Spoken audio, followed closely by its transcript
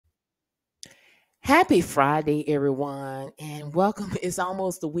Happy Friday, everyone, and welcome. It's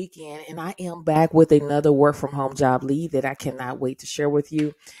almost the weekend, and I am back with another work from home job lead that I cannot wait to share with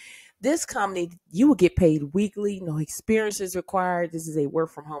you. This company, you will get paid weekly, no experience is required. This is a work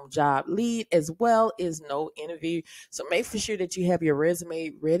from home job lead as well as no interview. So make for sure that you have your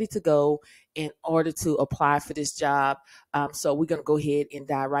resume ready to go in order to apply for this job. So we're going to go ahead and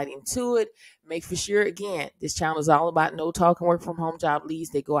dive right into it. Make for sure, again, this channel is all about no talking work from home job leads.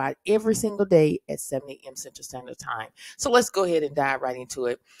 They go out every single day at 7 a.m. Central Standard Time. So let's go ahead and dive right into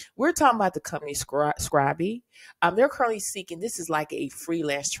it. We're talking about the company Scribie. They're currently seeking, this is like a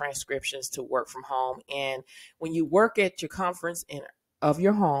freelance transcriptions to work from home. And when you work at your conference and of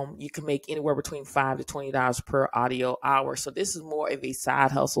your home, you can make anywhere between $5 to $20 per audio hour. So this is more of a side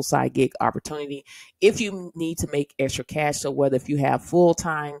hustle, side gig opportunity if you need to make extra cash. So whether if you have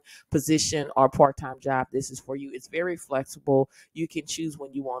full-time position or part-time job, this is for you. It's very flexible. You can choose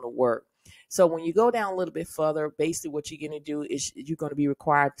when you want to work. So when you go down a little bit further, basically what you're going to do is you're going to be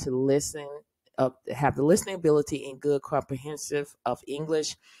required to listen, have the listening ability and good comprehensive of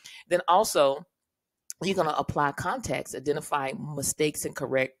English. Then also you're going to apply context, identify mistakes, and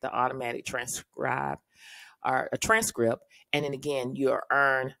correct the automatic transcribe or a transcript. And then again, you'll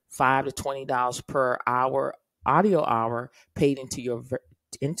earn $5 to $20 per hour, audio hour, paid into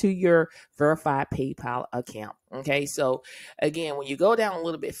your verified PayPal account. Okay, so again, when you go down a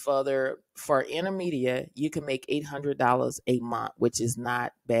little bit further for intermediate, you can make $800 a month, which is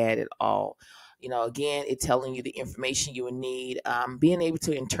not bad at all. Again, it's telling you the information you would need, being able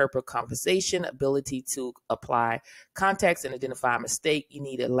to interpret conversation, ability to apply context and identify a mistake. You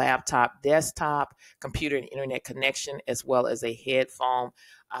need a laptop, desktop, computer, and internet connection, as well as a headphone.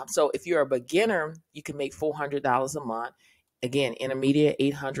 So if you're a beginner, you can make $400 a month. Again, intermediate,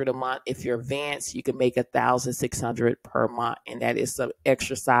 $800 a month. If you're advanced, you can make $1,600 per month, and that is some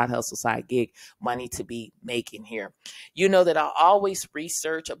extra side hustle, side gig money to be making here. You know that I always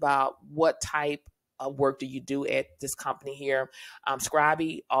research about what type of work do you do at this company here.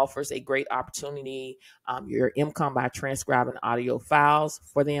 Scribie offers a great opportunity. Your income by transcribing audio files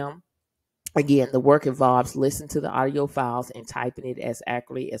for them. Again, the work involves listening to the audio files and typing it as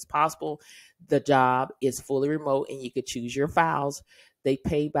accurately as possible. The job is fully remote and you could choose your files. They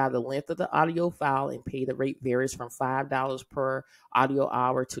pay by the length of the audio file and pay the rate varies from $5 per audio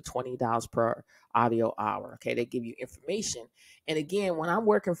hour to $20 per audio hour. Okay, they give you information. And again, when I'm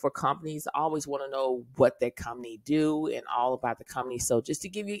working for companies, I always want to know what that company do and all about the company. So just to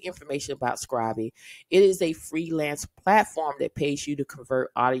give you information about Scribie, it is a freelance platform that pays you to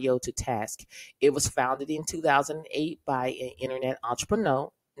convert audio to task. It was founded in 2008 by an internet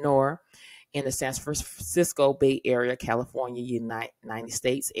entrepreneur in the San Francisco Bay Area, California, United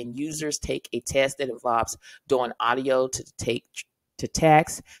States, and users take a test that involves doing audio to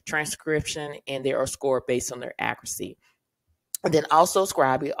text, transcription, and they are scored based on their accuracy. And then also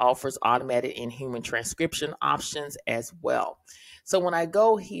Scribie offers automated and human transcription options as well. So when I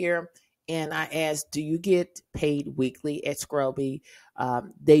go here and I ask, do you get paid weekly at Scribie?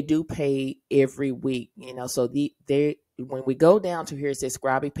 They do pay every week, so when we go down to here, it says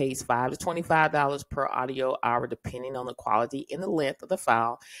Scribie pays $5 to $25 per audio hour, depending on the quality and the length of the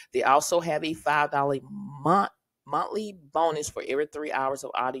file. They also have a $5 monthly bonus for every 3 hours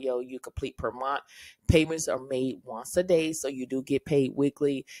of audio you complete per month. Payments are made once a day, so you do get paid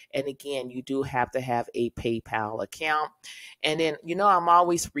weekly. And again, you do have to have a PayPal account. And then, I'm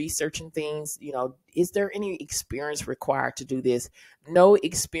always researching things. Is there any experience required to do this? No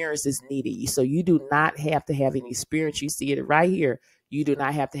experience is needed. So you do not have to have any experience. You see it right here. You do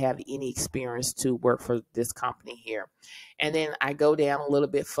not have to have any experience to work for this company here. And then I go down a little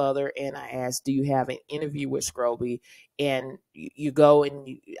bit further and I ask, do you have an interview with Scribie? And you go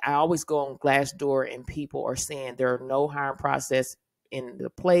and I always go on Glassdoor and people are saying there are no hiring process in the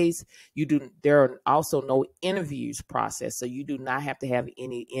place. There are also no interviews process. So you do not have to have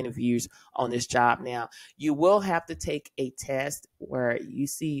any interviews on this job. Now, you will have to take a test where you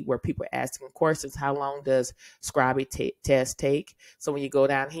see where people are asking questions. How long does Scribie test take? So when you go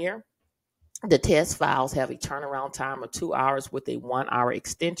down here, the test files have a turnaround time of 2 hours with a 1 hour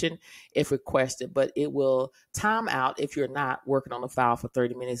extension if requested, but it will time out if you're not working on the file for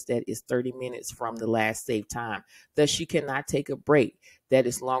 30 minutes. That is 30 minutes from the last saved time. Thus, you cannot take a break. that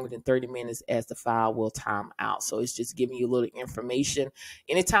is longer than 30 minutes as the file will time out. So it's just giving you a little information.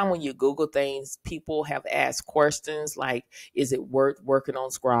 Anytime when you Google things, people have asked questions like, is it worth working on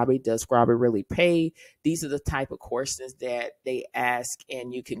Scribie? Does Scribie really pay? These are the type of questions that they ask,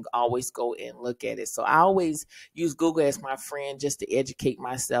 and you can always go and look at it. So I always use Google as my friend just to educate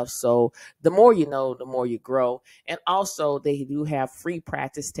myself. So the more you know, the more you grow. And also they do have free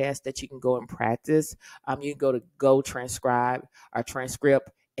practice tests that you can go and practice. You can go to Go Transcribe or Transcript,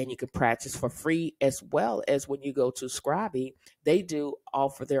 and you can practice for free, as well as when you go to Scribie, they do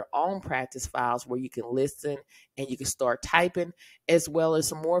offer their own practice files where you can listen and you can start typing, as well as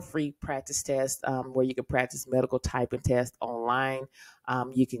some more free practice tests where you can practice medical typing tests online.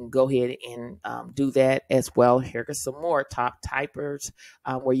 You can go ahead and do that as well. Here are some more top typers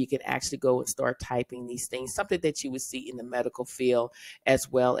where you can actually go and start typing these things, something that you would see in the medical field,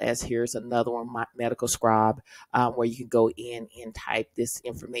 as well as here's another one, Medical Scribe, where you can go in and type this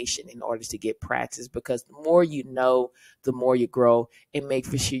information in order to get practice, because the more you know, the more you grow, and make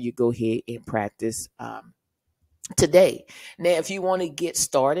for sure you go ahead and practice today. Now, if you want to get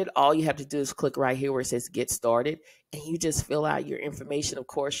started, all you have to do is click right here where it says get started, and you just fill out your information. Of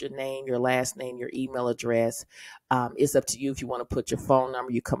course, your name, your last name, your email address. It's up to you if you want to put your phone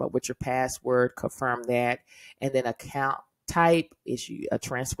number. You come up with your password, confirm that, and then account type, issue a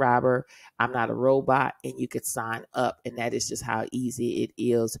transcriber. I'm not a robot, and you could sign up. And that is just how easy it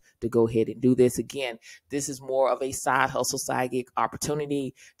is to go ahead and do this. Again, this is more of a side hustle, side gig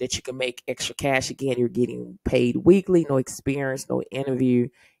opportunity that you can make extra cash. Again, you're getting paid weekly, no experience, no interview.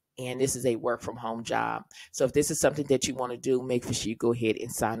 And this is a work from home job. So if this is something that you want to do, make sure you go ahead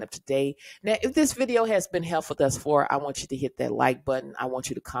and sign up today. Now, if this video has been helpful thus far, I want you to hit that like button. I want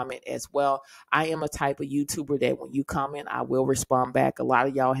you to comment as well. I am a type of YouTuber that when you comment, I will respond back. A lot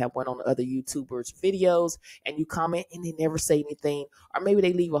of y'all have went on other YouTubers' videos and you comment and they never say anything. Or maybe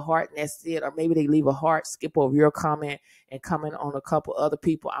they leave a heart and that's it. Or maybe they leave a heart, skip over your comment and comment on a couple other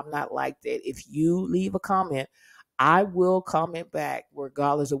people. I'm not like that. If you leave a comment, I will comment back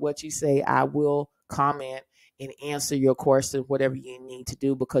regardless of what you say. I will comment and answer your question, whatever you need to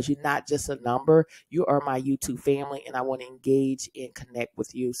do, because you're not just a number. You are my YouTube family, and I want to engage and connect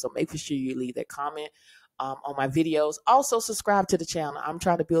with you. So make sure you leave that comment on my videos. Also, subscribe to the channel. I'm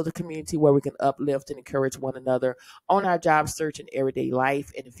trying to build a community where we can uplift and encourage one another on our job search and everyday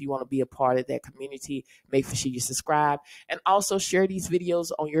life. And if you want to be a part of that community, make sure you subscribe. And also share these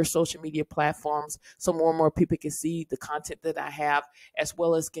videos on your social media platforms so more and more people can see the content that I have, as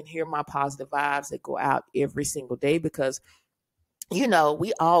well as can hear my positive vibes that go out every single day, because you know,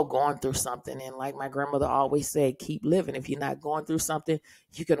 we all going through something. And like my grandmother always said, keep living. If you're not going through something,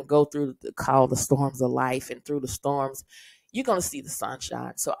 you're going to go through the storms of life. And through the storms, you're going to see the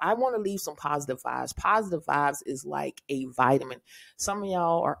sunshine. So I want to leave some positive vibes. Positive vibes is like a vitamin. Some of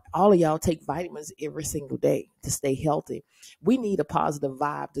y'all or all of y'all take vitamins every single day to stay healthy. We need a positive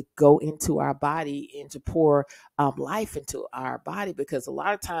vibe to go into our body and to pour life into our body, because a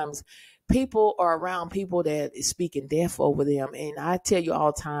lot of times people are around people that is speaking death over them. And I tell you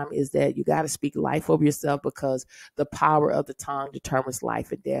all the time is that you got to speak life over yourself, because the power of the tongue determines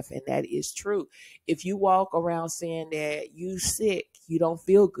life and death. And that is true. If you walk around saying that you sick, you don't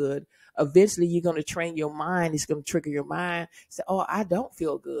feel good, eventually you're going to train your mind. It's going to trigger your mind. Say, oh, I don't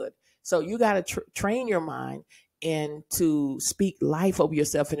feel good. So you got to train your mind and to speak life over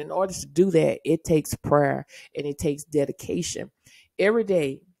yourself. And in order to do that, it takes prayer and it takes dedication. Every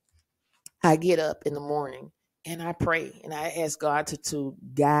day, I get up in the morning and I pray and I ask God to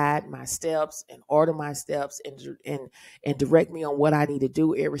guide my steps and order my steps and direct me on what I need to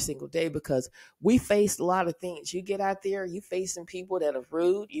do every single day, because we face a lot of things. You get out there, you facing people that are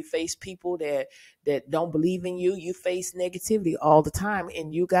rude, you face people that don't believe in you, you face negativity all the time,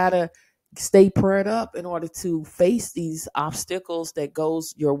 and you gotta stay prayed up in order to face these obstacles that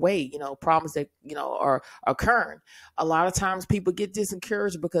goes your way, problems that, are occurring. A lot of times people get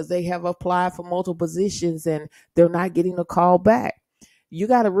disencouraged because they have applied for multiple positions and they're not getting a call back. You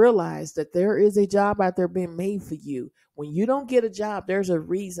got to realize that there is a job out there being made for you. When you don't get a job, there's a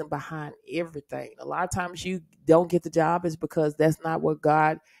reason behind everything. A lot of times you don't get the job is because that's not what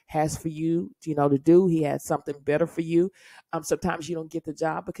God has for you, to do. He has something better for you. Sometimes you don't get the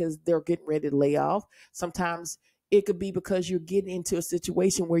job because they're getting ready to lay off. Sometimes it could be because you're getting into a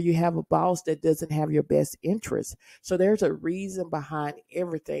situation where you have a boss that doesn't have your best interest. So there's a reason behind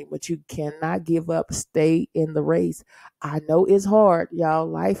everything, but you cannot give up. Stay in the race. I know it's hard, y'all.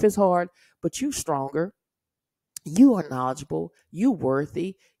 Life is hard, but you stronger. You are knowledgeable. You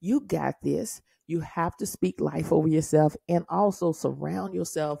worthy. You got this. You have to speak life over yourself and also surround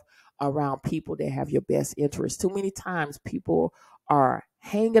yourself around people that have your best interest. Too many times people are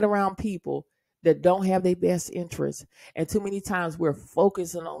hanging around people that don't have their best interests. And too many times we're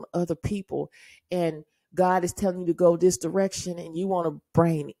focusing on other people, and God is telling you to go this direction, and you want to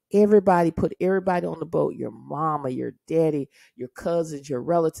bring everybody, put everybody on the boat, your mama, your daddy, your cousins, your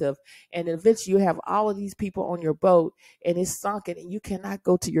relative. And eventually you have all of these people on your boat, and it's sunken, and you cannot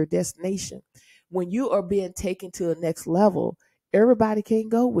go to your destination. When you are being taken to the next level, everybody can't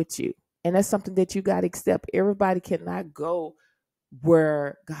go with you. And that's something that you got to accept. Everybody cannot go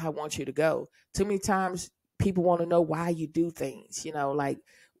where God wants you to go. Too many times people want to know why you do things, like,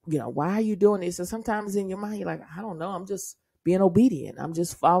 why are you doing this? And sometimes in your mind, you're like, I don't know. I'm just being obedient. I'm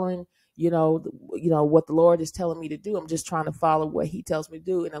just following, what the Lord is telling me to do. I'm just trying to follow what he tells me to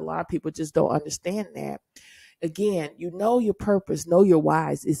do. And a lot of people just don't understand that. Again, your purpose, know your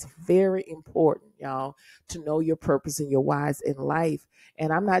whys. It's very important, y'all, to know your purpose and your whys in life.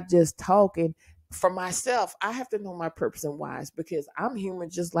 And I'm not just talking for myself. I have to know my purpose and whys because I'm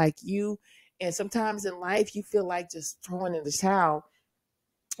human just like you. And sometimes in life, you feel like just throwing in the towel.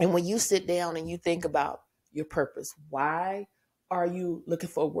 And when you sit down and you think about your purpose, why are you looking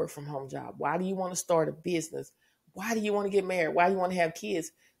for a work from home job? Why do you want to start a business? Why do you want to get married? Why do you want to have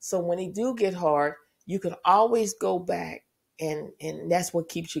kids? So when they do get hard, you can always go back, and that's what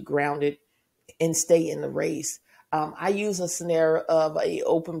keeps you grounded and stay in the race. I use a scenario of a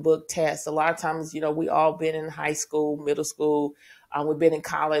open book test. A lot of times, we all been in high school, middle school, we've been in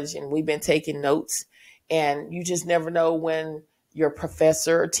college, and we've been taking notes. And you just never know when your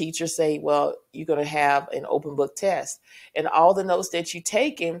professor or teacher say, well, you're going to have an open book test. And all the notes that you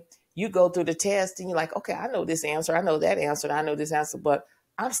taken, you go through the test and you're like, okay, I know this answer. I know that answer. And I know this answer, but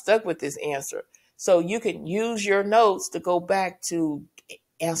I'm stuck with this answer. So you can use your notes to go back to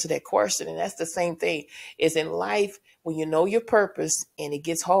answer that question. And that's the same thing is in life. When you know your purpose and it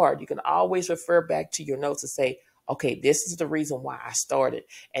gets hard, you can always refer back to your notes and say, okay, this is the reason why I started.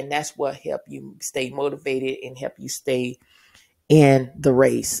 And that's what helped you stay motivated and help you stay in the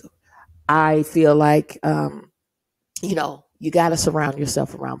race. I feel like, you got to surround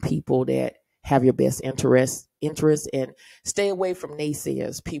yourself around people that have your best interest and stay away from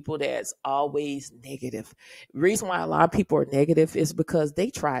naysayers, people that's always negative. The reason why a lot of people are negative is because they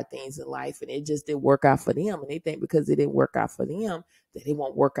tried things in life and it just didn't work out for them. And they think because it didn't work out for them, that it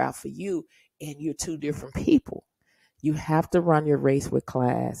won't work out for you. And you're two different people. You have to run your race with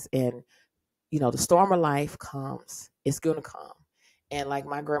class. And, the storm of life comes. It's going to come. And like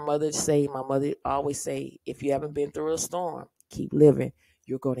my grandmother say, my mother always say, if you haven't been through a storm, keep living.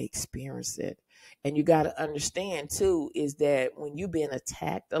 You're going to experience it. And you got to understand too, is that when you've been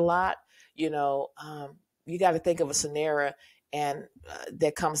attacked a lot, you got to think of a scenario and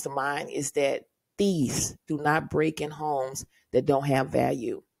that comes to mind is that thieves do not break in homes that don't have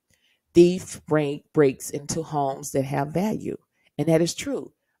value. Breaks into homes that have value. And that is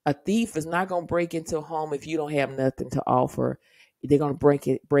true. A thief is not going to break into a home if you don't have nothing to offer. They're going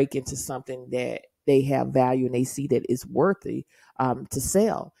to break into something that they have value and they see that it's worthy to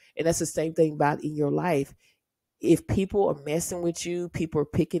sell. And that's the same thing about in your life. If people are messing with you, people are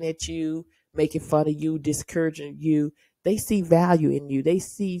picking at you, making fun of you, discouraging you, they see value in you. They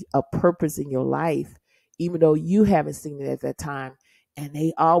see a purpose in your life, even though you haven't seen it at that time. And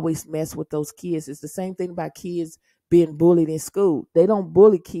they always mess with those kids. It's the same thing about kids being bullied in school. They don't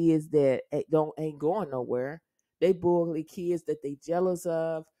bully kids that ain't going nowhere. They bully kids that they jealous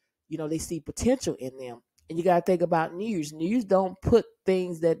of. They see potential in them. And you got to think about news. News don't put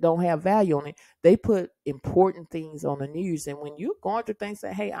things that don't have value on it. They put important things on the news. And when you're going through things,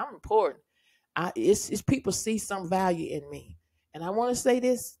 say, hey, I'm important. It's people see some value in me. And I want to say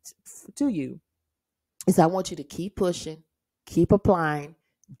this to you is I want you to keep pushing, keep applying,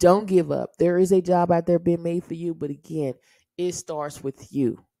 don't give up. There is a job out there being made for you. But again, it starts with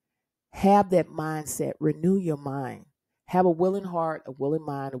you. Have that mindset, renew your mind, have a willing heart, a willing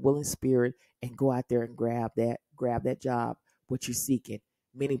mind, a willing spirit, and go out there and grab that job, what you're seeking.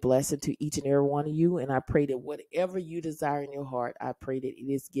 Many blessings to each and every one of you. And I pray that whatever you desire in your heart, I pray that it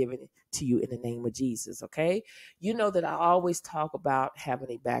is given to you in the name of Jesus. Okay. You know that I always talk about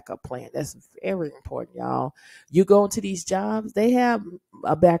having a backup plan. That's very important, y'all. You go into these jobs, they have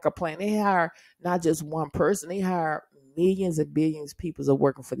a backup plan. They hire not just one person, they hire millions and billions of people are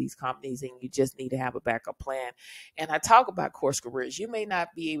working for these companies, and you just need to have a backup plan. And I talk about course careers. You may not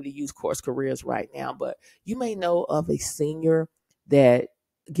be able to use course careers right now, but you may know of a senior that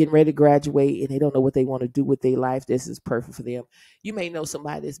getting ready to graduate and they don't know what they want to do with their life. This is perfect for them. You may know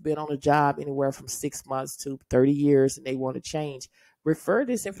somebody that's been on a job anywhere from 6 months to 30 years and they want to change. Refer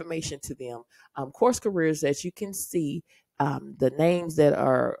this information to them. Course careers that you can see, the names that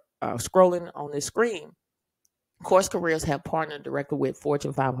are scrolling on the screen. Course Careers have partnered directly with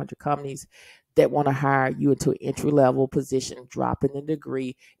Fortune 500 companies that want to hire you into an entry-level position, dropping the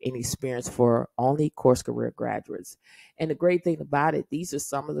degree and experience for only Course Career graduates. And the great thing about it, these are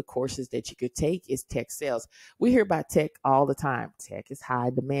some of the courses that you could take is tech sales. We hear about tech all the time. Tech is high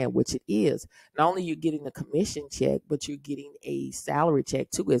demand, which it is. Not only you're getting a commission check, but you're getting a salary check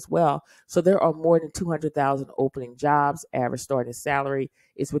too as well. So there are more than 200,000 opening jobs. Average starting salary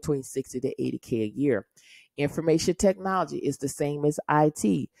is between 60 to 80K a year. Information technology is the same as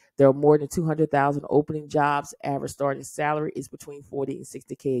IT. There are more than 200,000 opening jobs. Average starting salary is between 40 and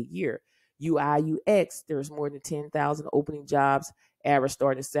 60K a year. UI UX, there's more than 10,000 opening jobs. Average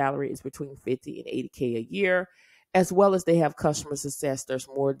starting salary is between 50 and 80K a year. As well as they have customer success, there's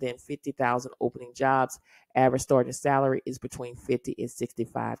more than 50,000 opening jobs. Average starting salary is between 50 and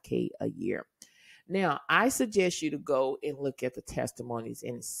 65K a year. Now, I suggest you to go and look at the testimonies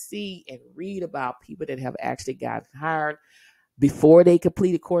and see and read about people that have actually gotten hired before they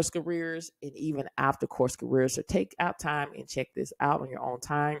completed Course Careers and even after Course Careers. So take out time and check this out on your own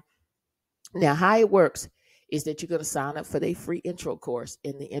time. Now, how it works is that you're going to sign up for the free intro course.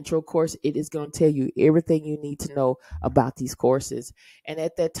 In the intro course, it is going to tell you everything you need to know about these courses. And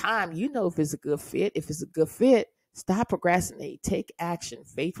at that time, you know if it's a good fit. If it's a good fit, stop procrastinating. Take action.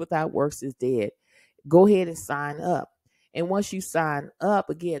 Faith without works is dead. Go ahead and sign up. And once you sign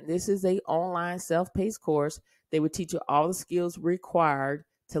up, again, this is an online self-paced course. They will teach you all the skills required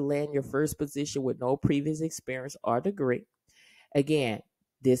to land your first position with no previous experience or degree. Again,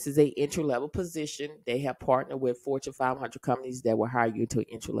 this is an entry-level position. They have partnered with Fortune 500 companies that will hire you to an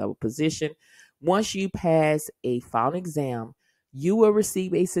entry-level position. Once you pass a final exam, you will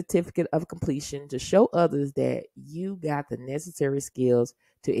receive a certificate of completion to show others that you got the necessary skills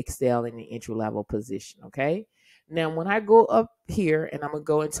to excel in the entry-level position, okay? Now, when I go up here, and I'm going to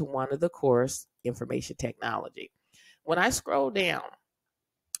go into one of the course, information technology. When I scroll down,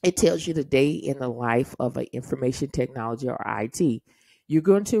 it tells you the day in the life of an information technology or IT. You're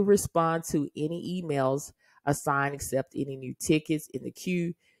going to respond to any emails assigned, accept any new tickets in the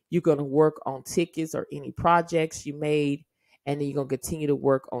queue. You're going to work on tickets or any projects you made, and then you're going to continue to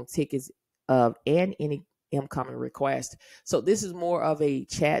work on tickets and any incoming request. So this is more of a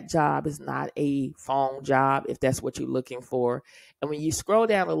chat job. It's not a phone job if that's what you're looking for. And when you scroll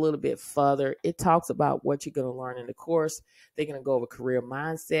down a little bit further, it talks about what you're going to learn in the course. They're going to go over career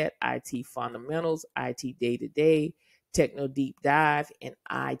mindset, IT fundamentals, IT day-to-day, techno deep dive, and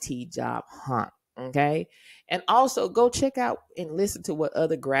IT job hunt. Okay. And also go check out and listen to what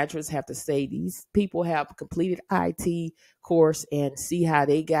other graduates have to say. These people have completed IT course and see how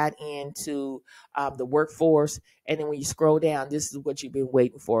they got into the workforce. And then when you scroll down, this is what you've been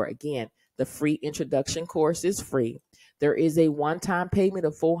waiting for. Again, the free introduction course is free. There is a one-time payment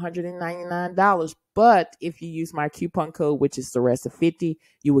of $499, but if you use my coupon code, which is Thressa50,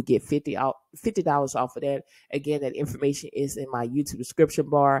 you will get $50 off of that. Again, that information is in my YouTube description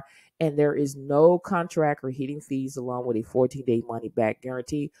bar, and there is no contract or hidden fees along with a 14-day money-back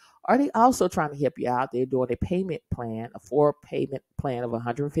guarantee. Are they also trying to help you out? They're doing a payment plan, a 4-payment plan of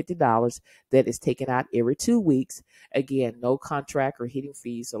 $150 that is taken out every 2 weeks. Again, no contract or hidden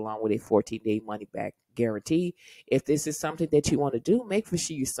fees along with a 14-day money-back guarantee. If this is something that you want to do, make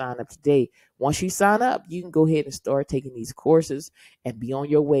sure you sign up today. Once you sign up, you can go ahead and start taking these courses and be on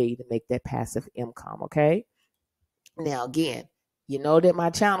your way to make that passive income, okay? Now, again, you know that my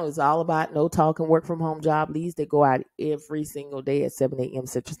channel is all about no talking work from home job leads that go out every single day at 7 a.m.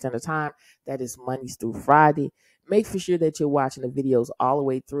 Central Standard Time. That is Mondays through Friday. Make sure that you're watching the videos all the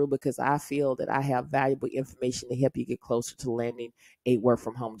way through because I feel that I have valuable information to help you get closer to landing a work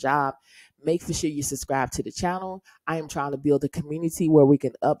from home job. Make sure you subscribe to the channel. I am trying to build a community where we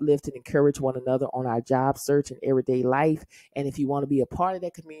can uplift and encourage one another on our job search and everyday life. And if you want to be a part of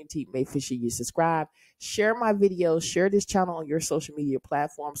that community, make sure you subscribe. Share my videos, share this channel on your social media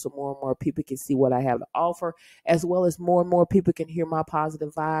platforms so more and more people can see what I have to offer, as well as more and more people can hear my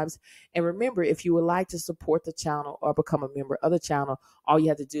positive vibes. And remember, if you would like to support the channel or become a member of the channel, all you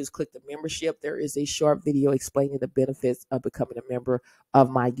have to do is click the membership. There is a short video explaining the benefits of becoming a member of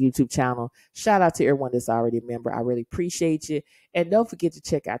my YouTube channel. Shout out to everyone that's already a member. I really appreciate you. And don't forget to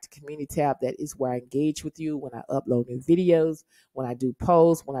check out the community tab. That is where I engage with you when I upload new videos, when I do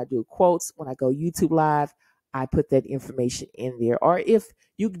posts, when I do quotes, when I go YouTube live. I put that information in there. Or if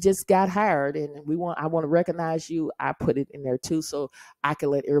you just got hired and I want to recognize you, I put it in there too, so I can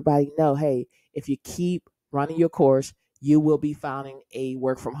let everybody know, hey, if you keep running your course, you will be finding a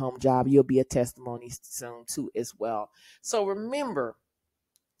work from home job. You'll be a testimony soon too as well. So remember,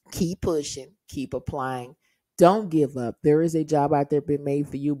 keep pushing, keep applying. Don't give up. There is a job out there been made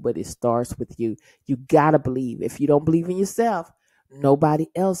for you, but it starts with you. You got to believe. If you don't believe in yourself, nobody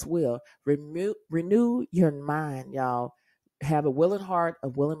else will. Renew your mind, y'all. Have a willing heart, a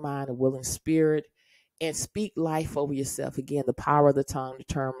willing mind, a willing spirit, and speak life over yourself. Again, the power of the tongue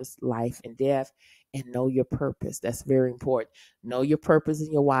determines life and death. And know your purpose. That's very important. Know your purpose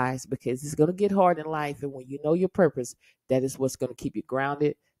and your whys, because it's going to get hard in life. And when you know your purpose, that is what's going to keep you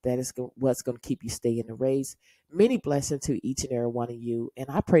grounded. That is what's going to keep you stay in the race. Many blessings to each and every one of you. And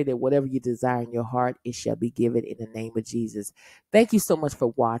I pray that whatever you desire in your heart, it shall be given in the name of Jesus. Thank you so much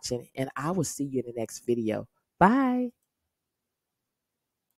for watching. And I will see you in the next video. Bye.